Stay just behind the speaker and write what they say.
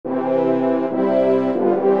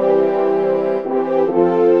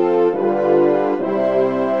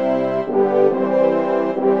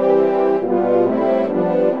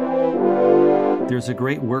is a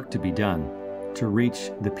great work to be done to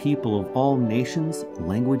reach the people of all nations,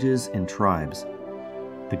 languages, and tribes.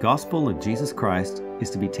 The gospel of Jesus Christ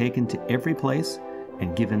is to be taken to every place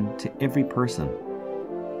and given to every person.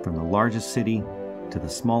 From the largest city to the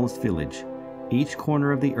smallest village, each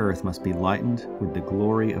corner of the earth must be lightened with the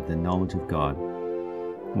glory of the knowledge of God.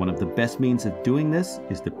 One of the best means of doing this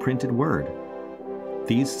is the printed word.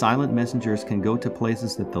 These silent messengers can go to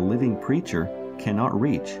places that the living preacher cannot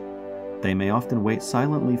reach. They may often wait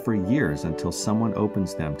silently for years until someone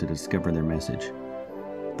opens them to discover their message.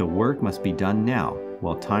 The work must be done now,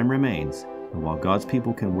 while time remains, and while God's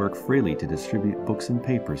people can work freely to distribute books and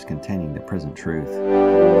papers containing the present truth.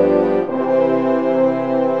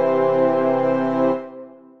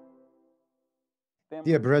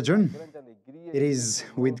 Dear brethren, it is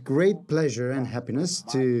with great pleasure and happiness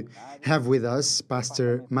to have with us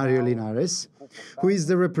Pastor Mario Linares, who is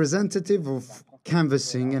the representative of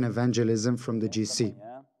canvassing and evangelism from the GC.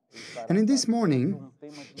 And in this morning,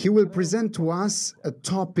 he will present to us a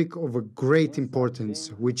topic of a great importance,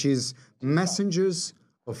 which is messengers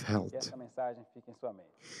of health.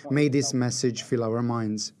 May this message fill our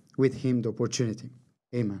minds with him the opportunity.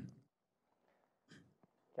 Amen.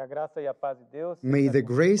 May the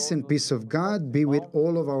grace and peace of God be with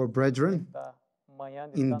all of our brethren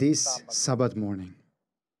in this Sabbath morning.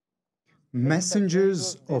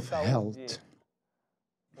 Messengers of health.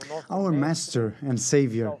 Our Master and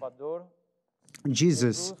Savior,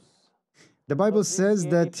 Jesus, the Bible says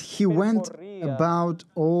that he went about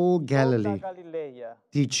all Galilee,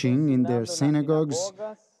 teaching in their synagogues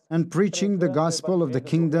and preaching the gospel of the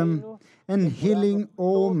kingdom and healing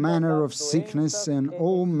all manner of sickness and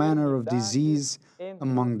all manner of disease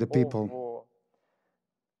among the people.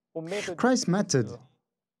 Christ's method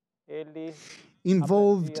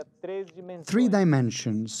involved three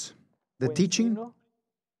dimensions: the teaching,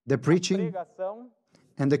 the preaching,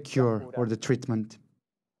 and the cure or the treatment.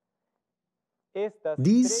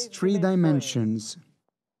 These three dimensions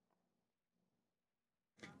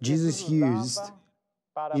Jesus used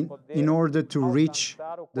in order to reach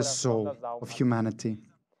the soul of humanity.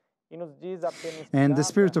 And the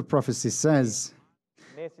Spirit of Prophecy says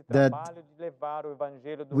that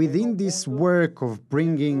within this work of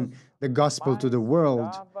bringing the gospel to the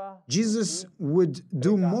world, Jesus would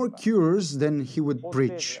do more cures than he would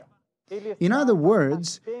preach. In other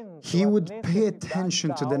words, he would pay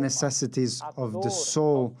attention to the necessities of the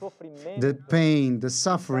soul, the pain, the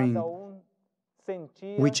suffering,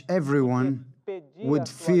 which everyone would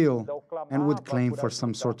feel and would claim for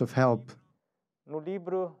some sort of help.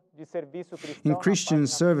 In Christian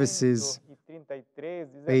Services,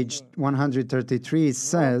 page 133, it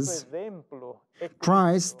says,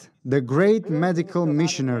 Christ, the great medical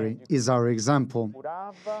missionary, is our example.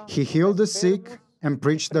 He healed the sick and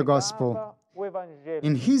preached the gospel.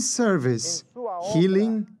 In his service,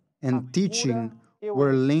 healing and teaching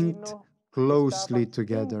were linked closely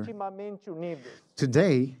together.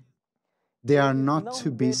 Today, they are not to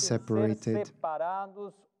be separated.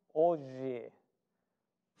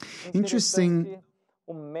 Interesting,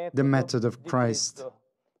 the method of Christ.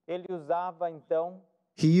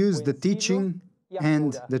 He used the teaching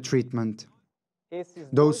and the treatment.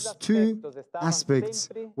 Those two aspects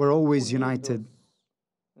were always united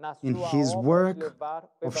in his work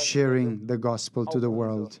of sharing the gospel to the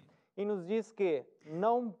world.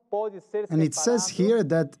 And it says here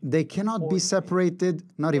that they cannot be separated,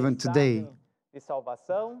 not even today.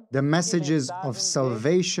 The messages of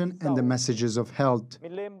salvation and the messages of health.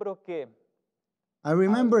 I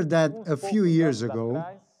remember that a few years ago,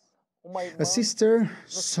 a sister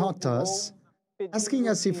sought us, asking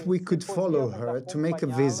us if we could follow her to make a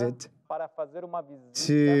visit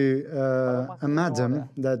to a madam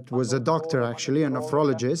that was a doctor, actually, a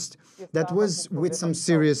nephrologist, that was with some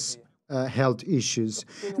serious health issues.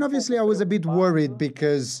 And obviously I was a bit worried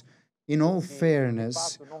because, in all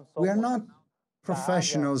fairness, we are not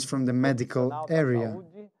professionals from the medical area.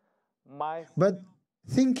 But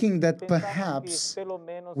thinking that perhaps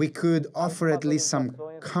we could offer at least some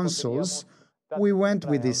counsels, we went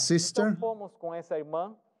with this sister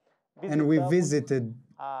and we visited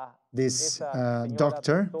this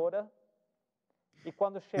doctor.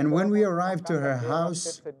 And when we arrived to her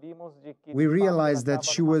house, we realized that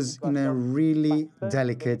she was in a really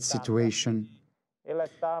delicate situation.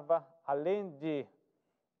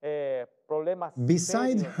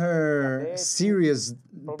 Beside her serious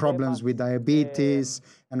problems with diabetes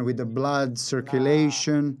and with the blood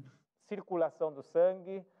circulation,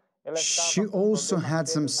 she also had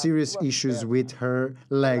some serious issues with her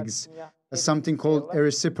legs, something called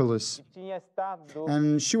erysipelas.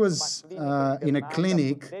 And she was in a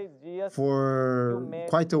clinic for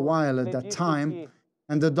quite a while at that time,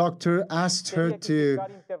 and the doctor asked her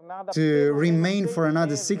to remain for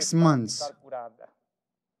another 6 months.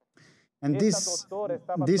 And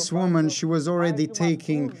this woman, she was already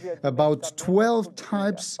taking about 12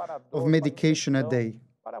 types of medication a day.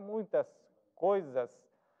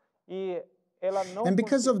 And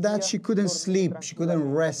because of that, she couldn't sleep, she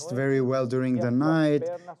couldn't rest very well during the night,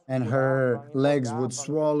 and her legs would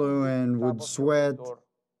swallow and would sweat.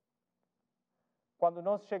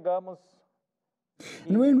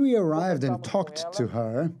 And when we arrived and talked to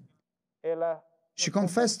her, she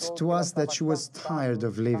confessed to us that she was tired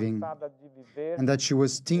of living and that she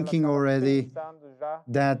was thinking already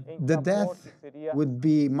that the death would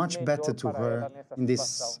be much better to her in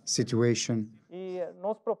this situation.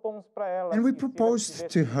 And we proposed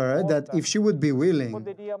to her that if she would be willing,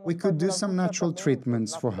 we could do some natural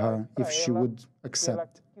treatments for her if she would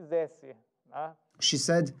accept. She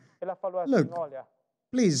said, "Look,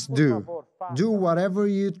 please do whatever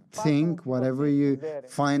you think, whatever you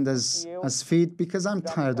find as fit, because I'm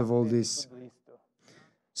tired of all this."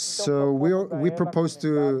 So we proposed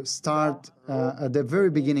to start at the very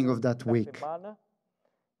beginning of that week.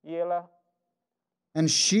 And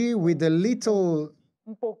she, with the little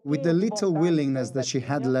willingness that she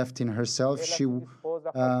had left in herself, she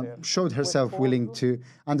showed herself willing to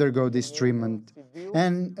undergo this treatment.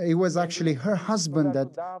 And it was actually her husband that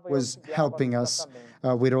was helping us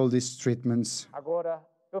with all these treatments.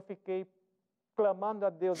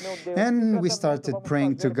 And we started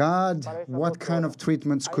praying to God, what kind of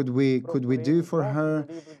treatments could we do for her?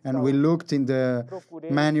 And we looked in the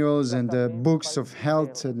manuals and the books of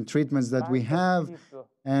health and treatments that we have,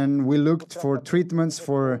 and we looked for treatments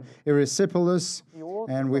for erysipelas,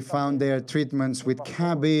 and we found there treatments with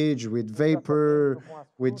cabbage, with vapor,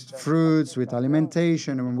 with fruits, with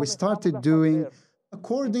alimentation, and we started doing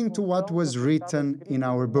according to what was written in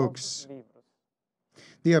our books.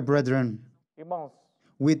 Dear brethren,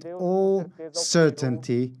 with all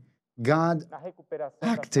certainty, God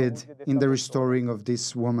acted in the restoring of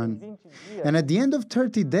this woman. And at the end of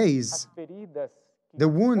 30 days, the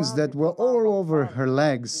wounds that were all over her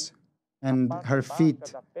legs and her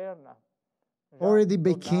feet already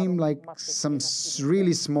became like some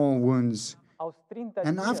really small wounds.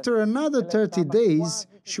 And after another 30 days,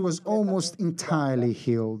 she was almost entirely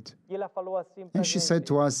healed. And she said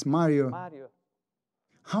to us, "Mario,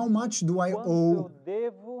 how much do I owe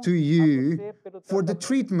to you for the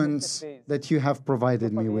treatments that you have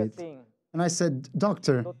provided me with?" And I said,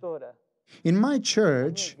 "Doctor, in my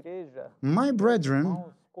church, my brethren,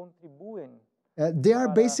 they are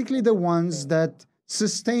basically the ones that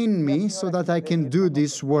sustain me so that I can do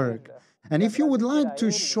this work. And if you would like to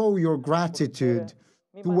show your gratitude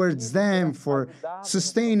towards them for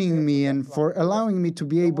sustaining me and for allowing me to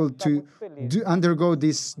be able to undergo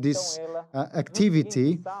this activity,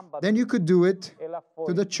 then you could do it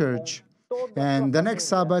to the church." And the next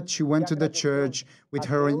Sabbath, she went to the church with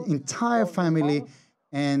her entire family,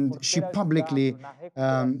 and she publicly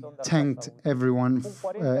thanked everyone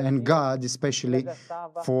and God especially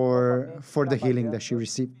for the healing that she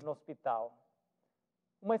received.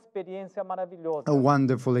 A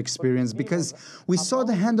wonderful experience, because we saw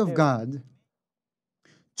the hand of God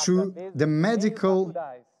through the medical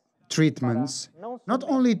treatments, not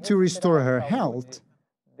only to restore her health,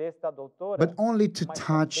 but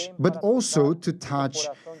also to touch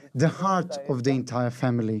the heart of the entire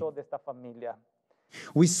family.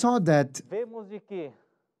 We saw that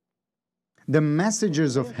the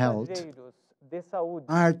messengers of health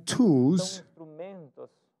are tools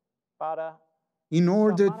in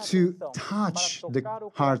order to touch the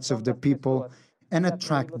hearts of the people and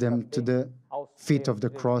attract them to the feet of the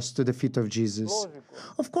cross, to the feet of Jesus.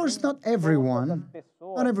 Of course, not everyone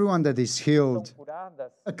that is healed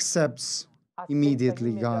accepts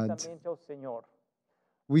immediately God.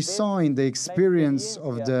 We saw in the experience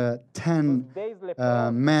of the 10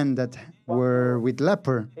 men that were with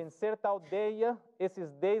leper,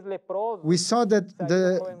 we saw that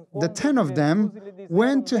the 10 of them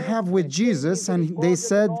went to have with Jesus, and they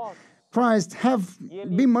said, "Christ,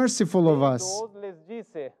 be merciful of us."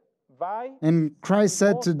 And Christ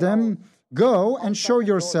said to them, "Go and show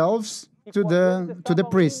yourselves to the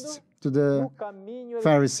priests, to the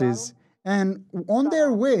Pharisees." And on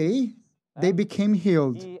their way, they became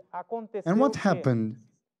healed. And what happened?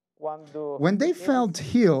 When they felt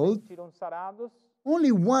healed,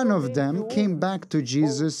 only one of them came back to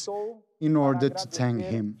Jesus in order to thank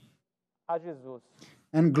him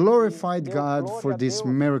and glorified God for this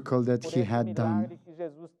miracle that he had done.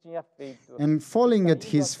 And falling at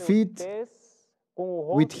his feet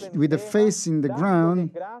with the face in the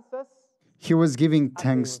ground, he was giving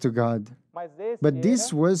thanks to God. But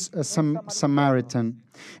this was a Samaritan.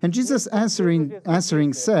 And Jesus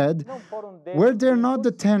answering said, "Were there not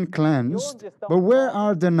the 10 cleansed? But where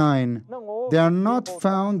are the 9? They are not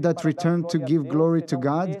found that returned to give glory to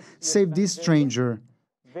God, save this stranger."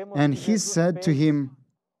 And he said to him,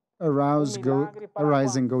 Arise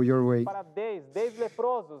and go your way."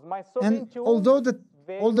 And although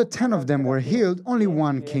all the 10 of them were healed, only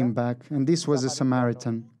one came back, and this was a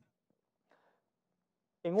Samaritan.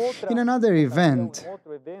 In another event,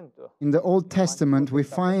 in the Old Testament, we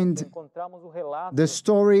find the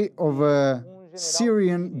story of a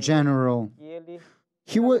Syrian general.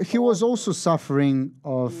 He was also suffering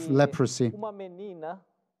of leprosy.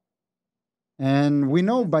 And we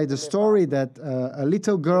know by the story that a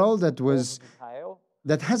little girl that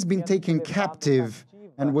has been taken captive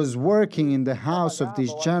and was working in the house of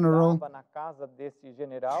this general,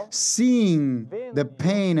 seeing the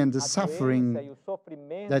pain and the suffering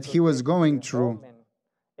that he was going through,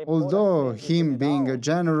 although him being a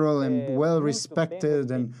general and well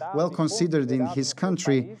respected and well considered in his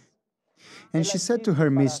country, and she said to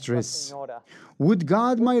her mistress, "Would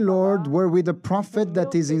God, my Lord, were with a prophet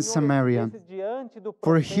that is in Samaria,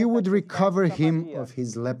 for he would recover him of his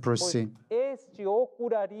leprosy."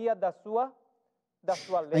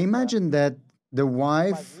 I imagine that the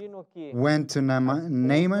wife went to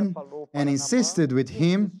Naaman and insisted with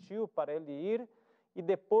him,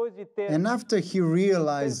 and after he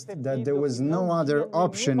realized that there was no other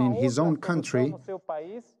option in his own country,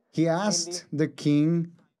 he asked the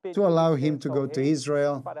king to allow him to go to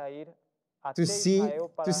Israel to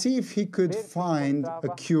see if he could find a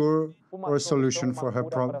cure or a solution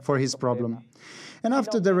for his problem. And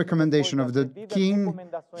after the recommendation of the king,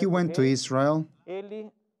 he went to Israel.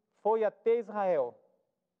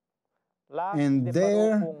 And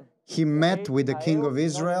there he met with the king of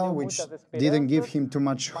Israel, which didn't give him too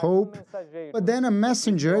much hope. But then a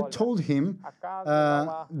messenger told him,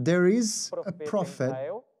 there is a prophet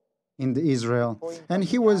in Israel. And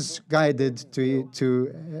he was guided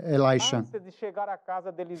to Elisha.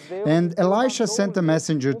 And Elisha sent a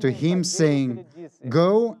messenger to him saying,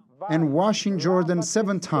 "Go and wash in Jordan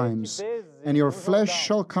 7 times, and your flesh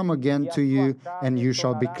shall come again to you, and you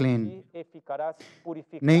shall be clean."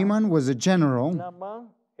 Naaman was a general,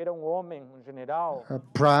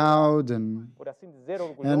 proud,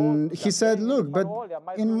 and he said, "Look, but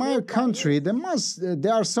in my country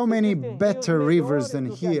there are so many better rivers than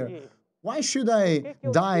here. Why should I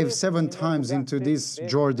dive 7 times into this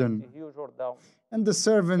Jordan?" And the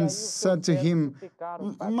servants said to him,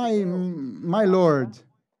 my Lord,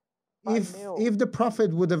 if the prophet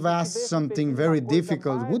would have asked something very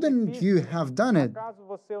difficult, wouldn't you have done it?"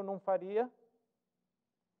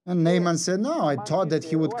 And Naaman said, "No, I thought that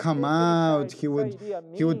he would come out, he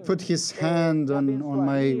would put his hand on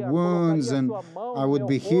my wounds and I would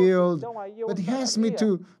be healed. But he asked me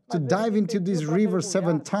to dive into this river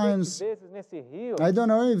 7 times. I don't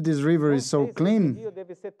know if this river is so clean."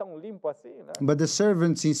 But the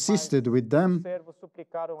servants insisted with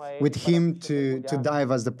him to dive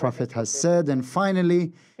as the prophet has said, and finally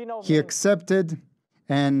he accepted,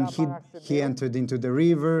 and he entered into the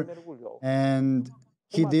river, and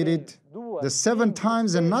he did it the 7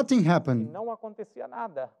 times and nothing happened.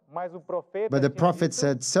 But the prophet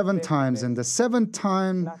said 7 times, and the 7th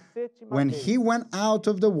time when he went out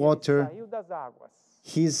of the water,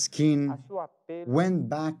 his skin went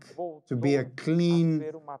back to be a clean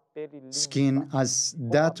skin as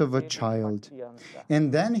that of a child.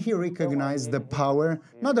 And then he recognized the power,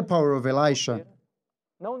 not the power of Elisha,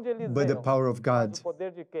 but the power of God.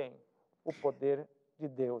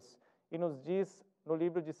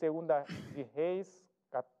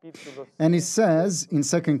 And it says in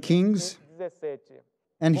 2 Kings,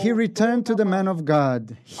 "And he returned to the man of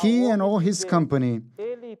God, he and all his company,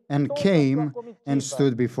 and came and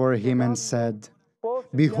stood before him and said,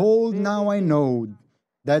 Behold, now I know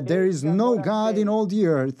that there is no God in all the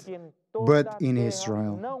earth but in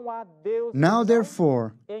Israel. Now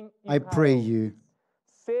therefore, I pray you,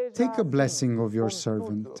 take a blessing of your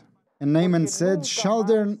servant." And Naaman said, "Shall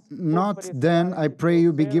there not then, I pray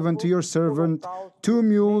you, be given to your servant 2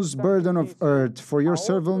 mules burden of earth? For your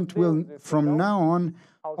servant will from now on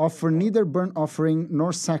offer neither burnt offering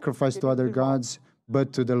nor sacrifice to other gods,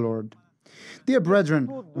 but to the Lord." Dear brethren,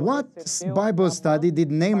 what Bible study did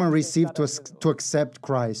Naaman receive to accept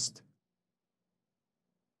Christ?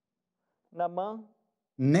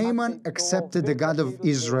 Naaman accepted the God of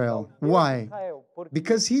Israel. Why?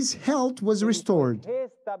 Because his health was restored.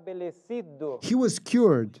 He was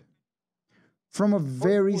cured. from a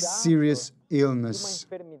very serious illness,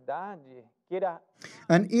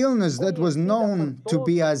 an illness that was known to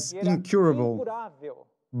be as incurable,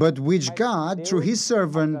 but which God, through His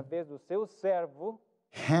servant,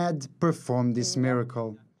 had performed this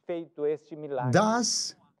miracle.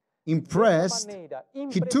 Thus, impressed,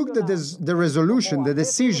 he took the resolution, the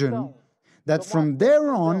decision, that from there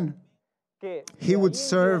on, he would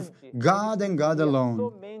serve God and God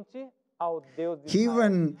alone. He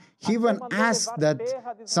even asked that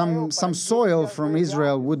some soil from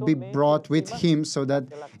Israel would be brought with him so that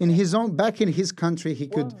back in his country he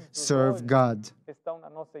could serve God.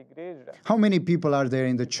 How many people are there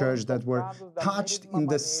in the church that were touched in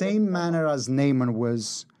the same manner as Naaman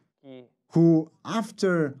was, who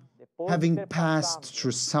after having passed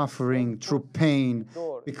through suffering, through pain,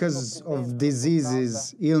 because of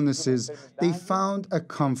diseases, illnesses, they found a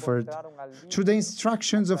comfort through the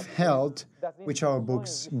instructions of health which our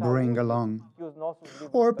books bring along.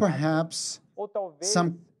 Or perhaps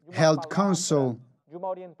some health counsel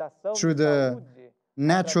through the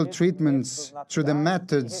natural treatments, through the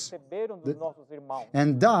methods,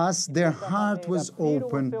 and thus their heart was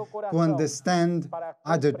open to understand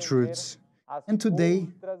other truths. And today,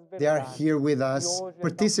 they are here with us,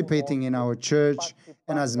 participating in our church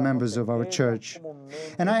and as members of our church.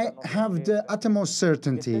 And I have the utmost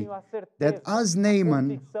certainty that as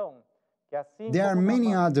Naaman, there are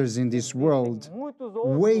many others in this world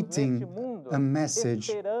waiting a message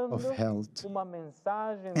of health.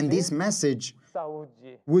 And this message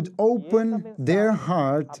would open their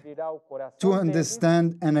heart to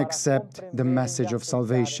understand and accept the message of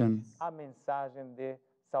salvation.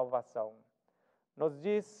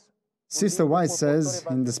 Sister White says,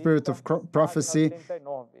 in the spirit of prophecy,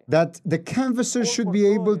 that the canvasser should be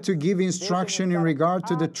able to give instruction in regard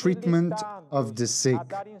to the treatment of the sick.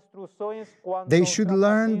 They should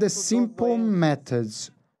learn the simple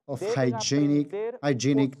methods of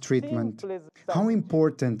hygienic treatment. How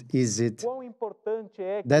important is it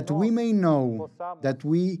that we may know, that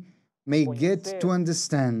we may get to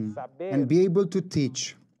understand and be able to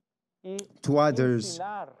teach to others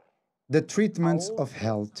the treatments of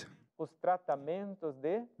health?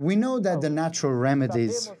 We know that the natural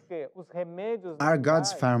remedies are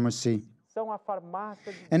God's pharmacy.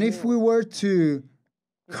 And if we were to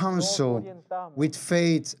counsel with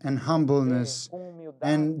faith and humbleness,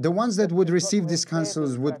 and the ones that would receive these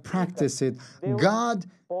counsels would practice it, God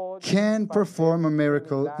can perform a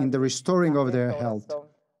miracle in the restoring of their health.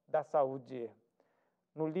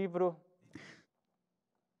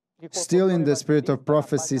 Still in the spirit of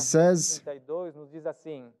prophecy says,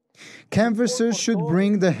 canvassers should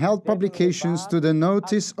bring the health publications to the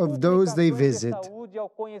notice of those they visit,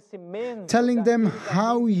 telling them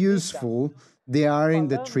how useful they are in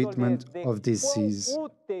the treatment of disease.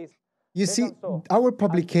 You see, our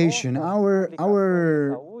publication, our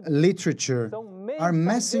literature are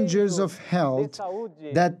messengers of health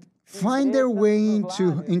that find their way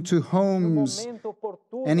into homes,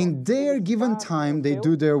 and in their given time they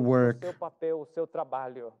do their work.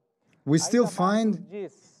 We still find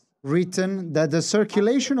written that the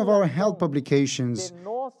circulation of our health publications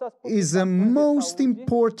is a most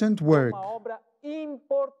important work.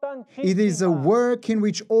 It is a work in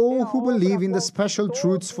which all who believe in the special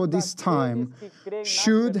truths for this time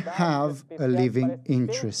should have a living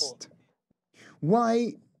interest.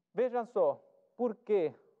 Why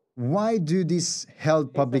do these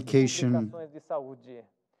health publications?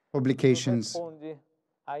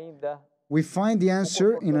 We find the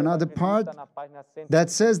answer in another part that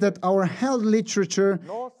says that our health literature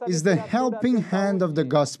is the helping hand of the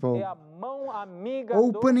gospel,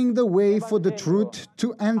 opening the way for the truth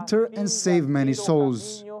to enter and save many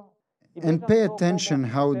souls. And pay attention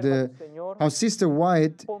how Sister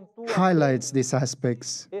White highlights these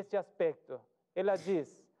aspects.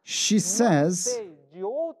 She says,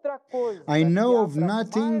 I know of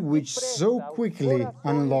nothing which so quickly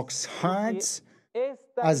unlocks hearts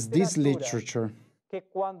as this literature,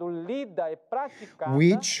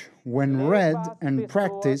 which, when read and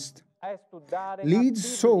practiced, leads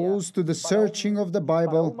souls to the searching of the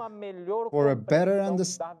Bible for a better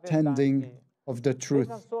understanding of the truth.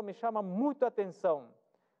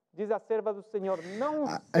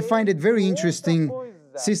 I find it very interesting.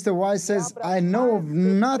 Sister White says, I know of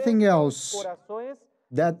nothing else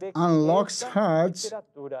that unlocks hearts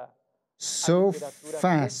so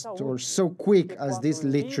fast or so quick as this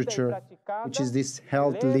literature, which is this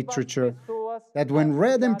health literature, that when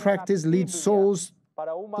read and practiced leads souls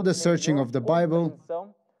to the searching of the Bible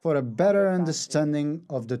for a better understanding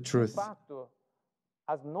of the truth.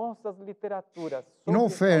 In all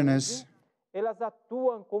fairness,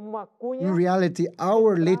 In reality,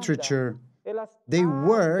 our literature, they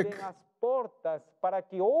work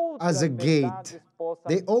as a gate.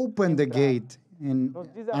 They open the gate,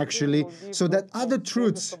 actually, so that other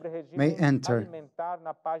truths may enter.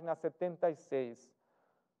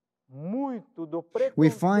 We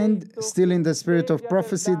find still in the spirit of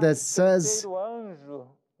prophecy that says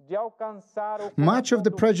much of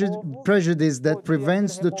the prejudice that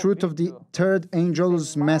prevents the truth of the third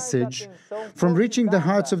angel's message from reaching the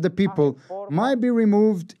hearts of the people might be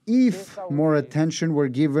removed if more attention were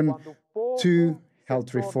given to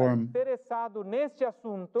health reform.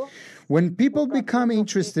 When people become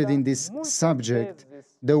interested in this subject,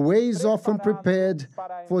 the way is often prepared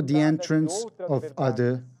for the entrance of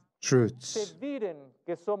other truths.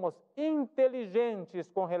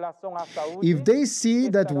 If they see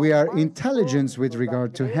that we are intelligent with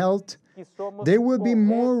regard to health, they will be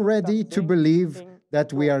more ready to believe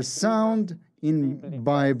that we are sound in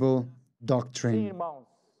Bible doctrine.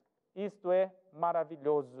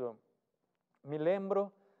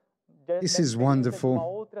 This is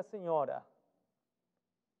wonderful.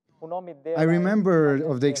 I remember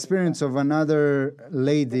of the experience of another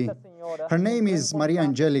lady. Her name is Maria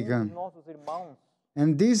Angelica.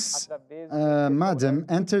 And this madam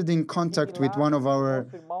entered in contact with one of our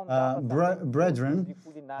brethren,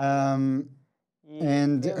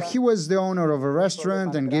 and he was the owner of a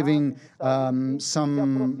restaurant and giving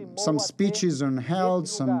some speeches on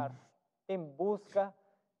health.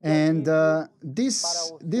 And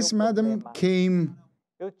this madam came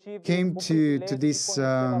to this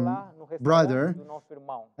brother,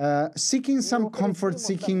 seeking some comfort,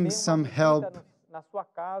 seeking some help.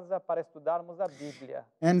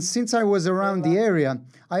 And since I was around the area,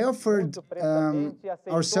 I offered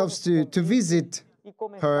ourselves to visit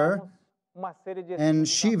her, and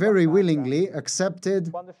she very willingly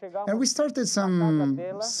accepted, and we started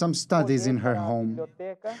some studies in her home.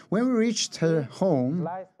 When we reached her home,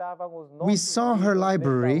 we saw her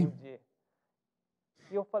library,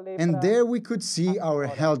 and there we could see our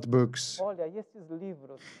health books.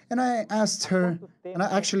 And I asked her, and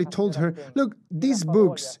I actually told her, look, these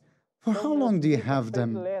books, for how long do you have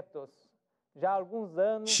them?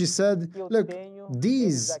 She said, look,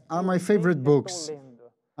 these are my favorite books.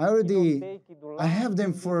 I have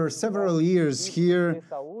them for several years here,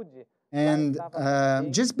 and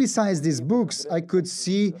just besides these books, I could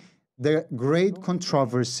see the great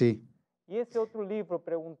controversy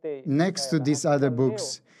next to these other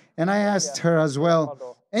books. And I asked her as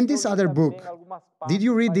well, and this other book, did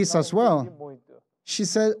you read this as well? She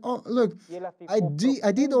said, oh, look, I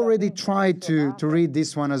did already try to read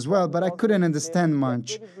this one as well, but I couldn't understand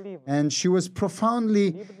much. And she was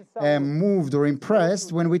profoundly moved or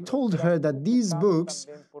impressed when we told her that these books,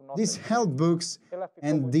 these health books,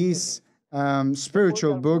 and this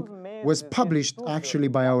spiritual book was published actually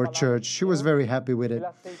by our church. She was very happy with it.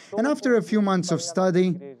 And after a few months of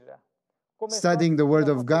studying the Word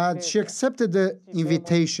of God, she accepted the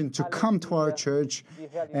invitation to come to our church,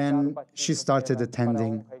 and she started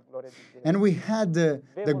attending. And we had the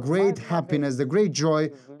great happiness, the great joy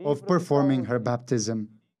of performing her baptism.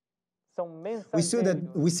 We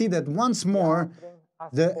see that once more,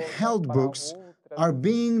 the health books are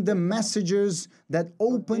being the messengers that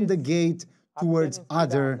open the gate towards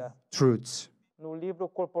other truths.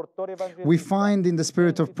 We find in the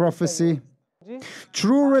spirit of prophecy,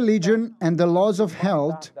 true religion and the laws of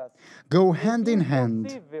health go hand in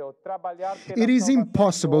hand. It is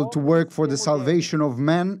impossible to work for the salvation of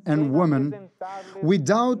men and women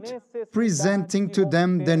without presenting to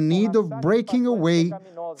them the need of breaking away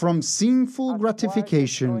from sinful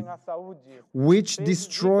gratification, which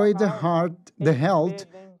destroy the heart, the health,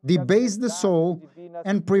 debase the soul,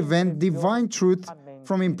 and prevent divine truth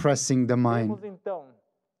from impressing the mind.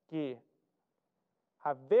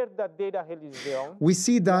 We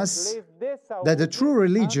see thus that the true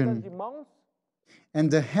religion and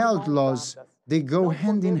the health laws, they go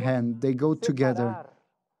hand in hand, they go together.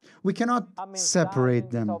 We cannot separate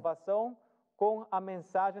them.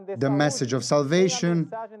 The message of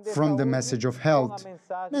salvation from the message of health,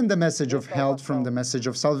 and the message of health from the message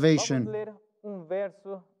of salvation.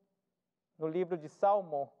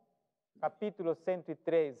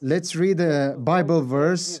 Let's read a Bible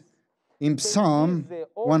verse in Psalm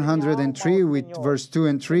 103 with verse 2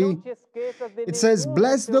 and 3. It says,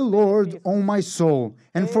 "Bless the Lord, O my soul,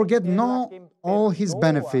 and forget not all his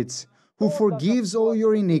benefits, who forgives all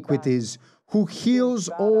your iniquities, who heals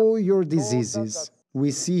all your diseases."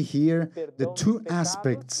 We see here the two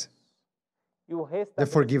aspects, the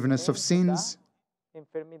forgiveness of sins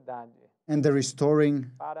and the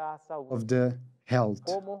restoring of the health.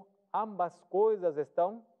 ambas coisas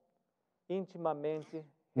estão intimamente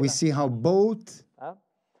we see how both relacionadas.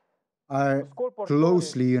 are Os colportores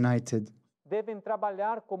closely united. devem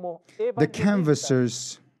trabalhar como The evangelistas,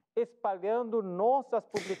 canvassers, espalhando nossas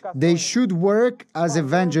they publicações, should work as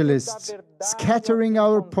evangelists, scattering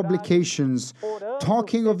our publications,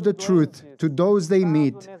 talking of the truth to those they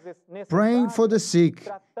meet, praying for the sick,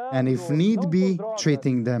 and if need be,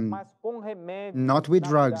 treating them, not with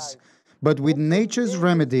drugs, but with nature's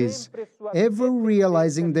remedies, ever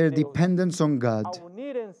realizing their dependence on God.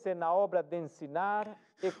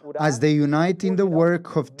 As they unite in the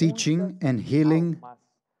work of teaching and healing,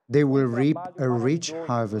 they will reap a rich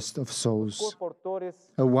harvest of souls.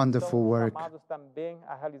 A wonderful work.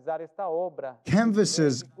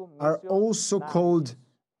 Canvassers are also called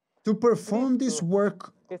to perform this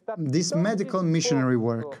work, this medical missionary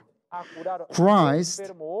work.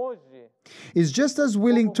 Christ is just as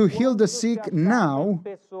willing to heal the sick now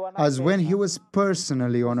as when he was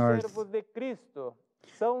personally on earth.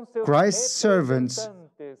 Christ's servants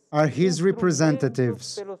are his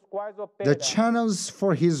representatives, the channels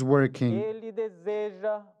for his working.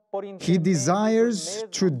 He desires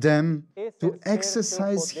through them to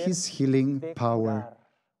exercise his healing power.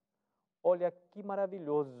 Olha que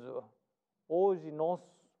maravilhoso. Hoje nós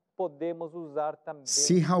podemos usar também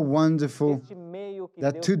See how wonderful este meio que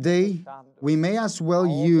that Deus today nos deixado. we may as well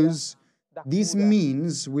use these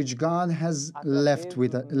means which God has left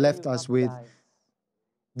us with.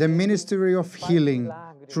 The ministry of healing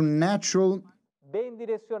through natural Bem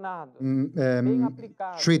direcionado, bem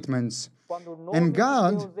aplicado. treatments. Quando o nome And de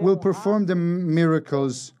God Deus é will perform the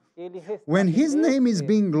miracles. Ele When His name is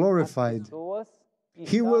being restabelece glorified, as pessoas e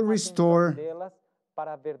He chama will a atenção restore delas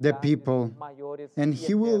para the verdades people, maiores and e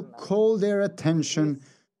He will eternas. call their attention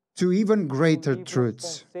to even greater Livros,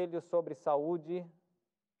 truths. Conselhos sobre Saúde.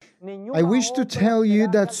 Nenhuma I wish to obra tell you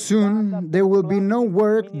será that realizada soon there pelo will be plano no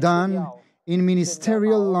work done ministerial, in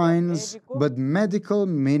ministerial senão uma obra lines, but medical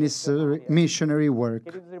missionary work.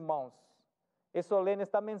 Queridos irmãos, é solene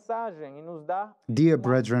esta mensagem e nos dá Dear uma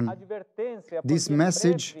brethren, advertência, this porque em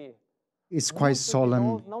message breve is quite muitos de solemn,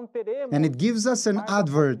 nós não teremos and it gives us an mais a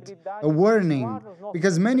advert, possibilidade a de warning, continuar nos nossos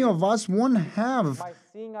because many of empregos, us won't have mas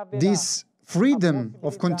sim haverá this freedom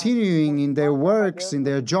of continuing in their works, in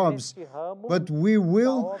their jobs, neste ramo but we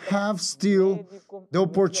will have still the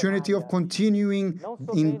opportunity of continuing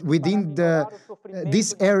within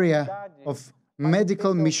this area of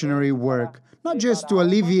medical missionary work, not just to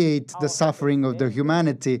alleviate the suffering of the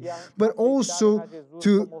humanity, but also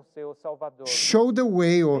to show the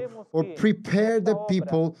way or prepare the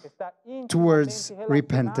people towards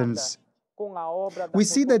repentance. We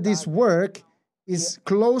see that this work is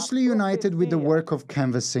closely united with the work of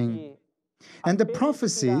canvassing. And the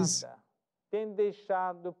prophecies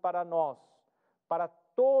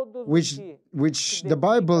which the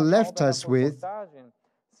Bible left us with,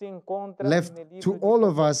 left to all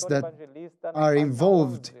of us that are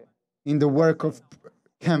involved in the work of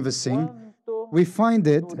canvassing, we find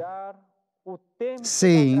it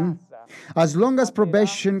saying, as long as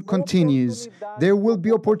probation continues, there will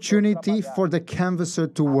be opportunity for the canvasser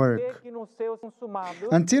to work.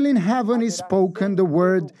 Until in heaven is spoken the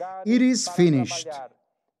word, it is finished.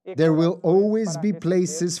 There will always be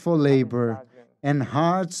places for labor and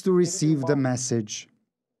hearts to receive the message.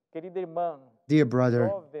 Dear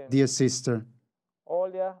brother, dear sister,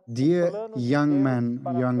 dear young man,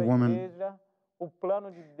 young woman,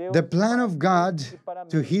 the plan of God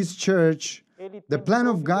to His church, the plan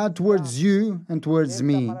of God towards you and towards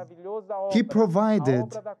me, He provided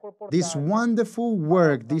this wonderful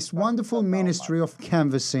work, this wonderful ministry of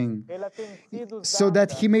canvassing, so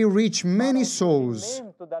that He may reach many souls.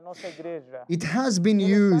 It has been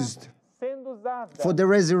used for the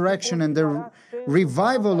resurrection and the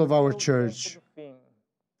revival of our church.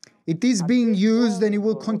 It is being used and it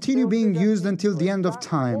will continue being used until the end of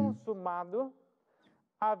time.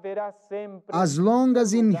 As long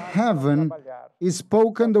as in heaven is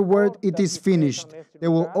spoken the word, it is finished,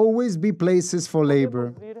 there will always be places for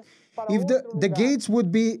labor. If the gates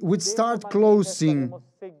would start closing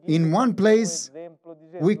in one place,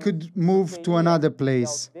 we could move to another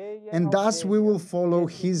place. And thus we will follow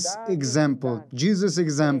His example, Jesus'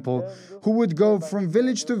 example, who would go from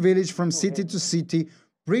village to village, from city to city,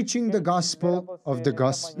 preaching the gospel of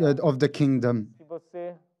the kingdom.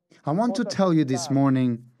 I want to tell you this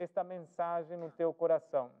morning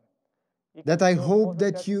that I hope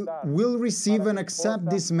that you will receive and accept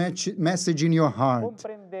this message in your heart,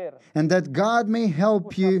 and that God may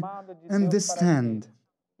help you understand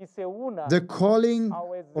the calling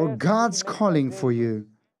or God's calling for you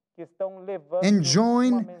que estão levando and uma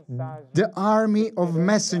join mensagem the army de of esperança,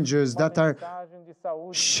 messengers uma that are mensagem de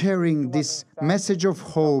saúde, sharing uma this mensagem message of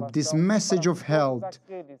de hope, this salvação message para of todos health,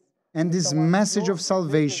 aqueles and que this estão message of ansiosos,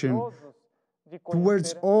 salvation desejosos de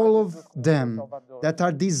towards conhecer a all of Jesus como seu them Salvador. that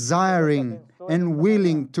are Que Deus te desiring abençoe and nesta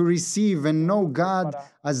willing manhã. to receive and know Use God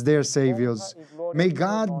para as their honra saviors. e glória May do teu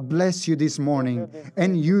God nome. bless you this É o morning meu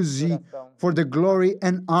and desejo use e you oração. for the glory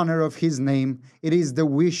and honor of His name. It is the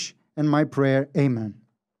wish and my prayer. Amen.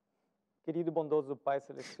 Querido e bondoso Pai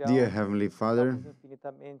Celestial, Dear Heavenly Father, estamos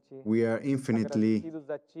infinitamente we are infinitely agradecidos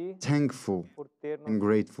a Ti thankful por ter nos and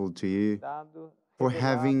grateful to you dado, for revelado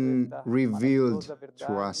having esta revealed maravilhosa to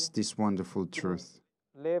verdade us this wonderful que nos truth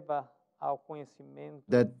leva ao conhecimento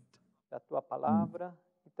that da Tua palavra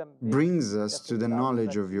e também brings de us to the aceitarmos a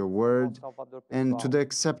knowledge of Ti your como word nosso Salvador and to pessoal. the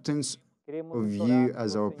acceptance Queremos of implorar, you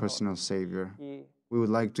as Senhor, our personal Savior. que We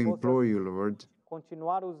would like to implore you, Lord,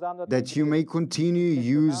 continuar usando a Tua that you igreja, may continue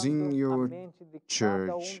using direcionando a your mente de cada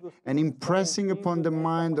church dos que and nos estão impressing upon ouvindo the nesta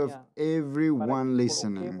mind of manhã, para everyone que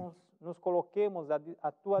listening, nos coloquemos à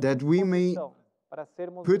Tua that we may disposição para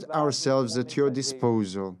sermos put usados ourselves como at your mensageiros,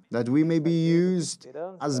 disposal, that we may be mensageiros de used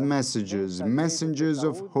as esperança, messengers, mensageiros de messengers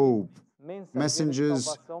of saúde, hope, mensageiros de messengers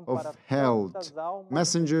salvação of para health, tantas almas que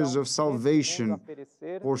messengers estão of nesse mundo a salvation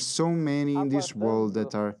perecer, for so many in this world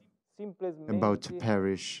that aguardando are about to simplesmente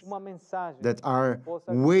perish, uma mensagem that are que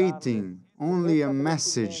possa waiting ajudar-lhes no only a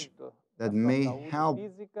message restabelecimento that da sua may saúde help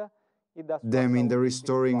física e da sua them in the saúde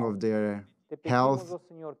restoring espiritual. of their Te pedimos, health ó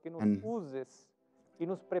Senhor, que nos and uses e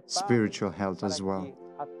nos prepares spiritual health para as well. que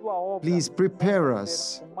a tua obra Please prepare possa us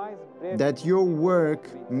ser o mais breve that your possível work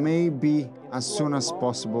cumprida. may be Em as tuas soon as mãos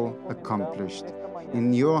possible encomendamos accomplished. nesta manhã.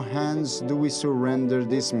 In your Te hands do pedimos we em surrender nome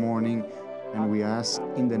de this Jesus. morning, and we ask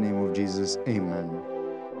in the name of Jesus. Amen.